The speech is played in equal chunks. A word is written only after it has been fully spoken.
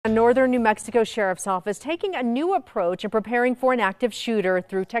Northern New Mexico Sheriff's Office taking a new approach in preparing for an active shooter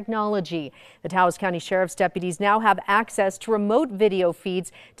through technology. The Taos County Sheriff's deputies now have access to remote video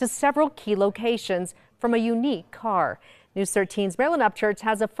feeds to several key locations from a unique car. News 13's Marilyn Upchurch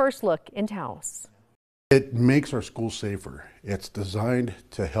has a first look in Taos. It makes our schools safer. It's designed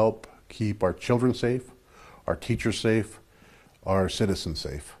to help keep our children safe, our teachers safe, our citizens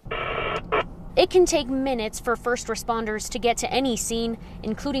safe. It can take minutes for first responders to get to any scene,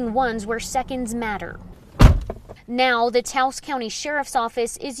 including ones where seconds matter. Now, the Taos County Sheriff's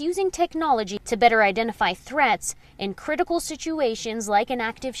Office is using technology to better identify threats in critical situations like an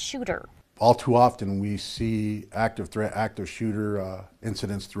active shooter. All too often we see active threat, active shooter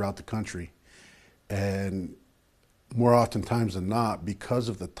incidents throughout the country. And more oftentimes than not, because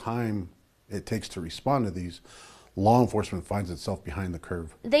of the time it takes to respond to these, law enforcement finds itself behind the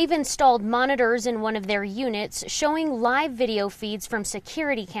curve. They've installed monitors in one of their units showing live video feeds from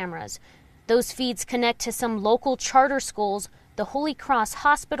security cameras. Those feeds connect to some local charter schools, the Holy Cross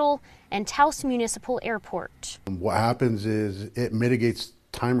Hospital, and Taos Municipal Airport. What happens is it mitigates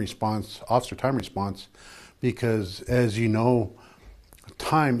time response, officer time response, because as you know,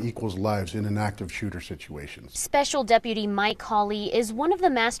 time equals lives in an active shooter situation. Special Deputy Mike Hawley is one of the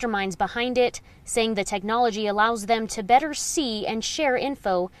masterminds behind it, saying the technology allows them to better see and share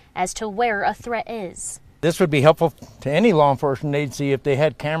info as to where a threat is. This would be helpful to any law enforcement agency if they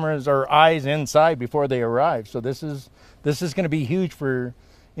had cameras or eyes inside before they arrive. So this is going to be huge for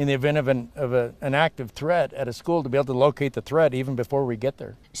in the event of an active threat at a school, to be able to locate the threat even before we get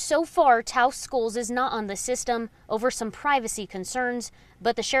there. So far, Taos Schools is not on the system over some privacy concerns,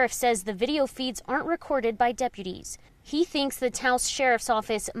 but the sheriff says the video feeds aren't recorded by deputies. He thinks the Taos Sheriff's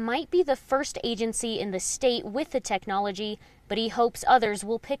Office might be the first agency in the state with the technology, but he hopes others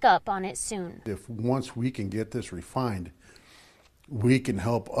will pick up on it soon. If once we can get this refined, we can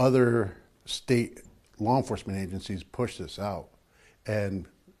help other state law enforcement agencies push this out and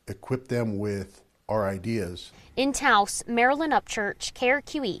equip them with our ideas. In Taos, Marilyn Upchurch,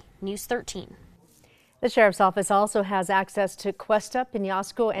 KRQE, News 13. The Sheriff's Office also has access to Cuesta,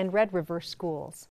 Peñasco, and Red River schools.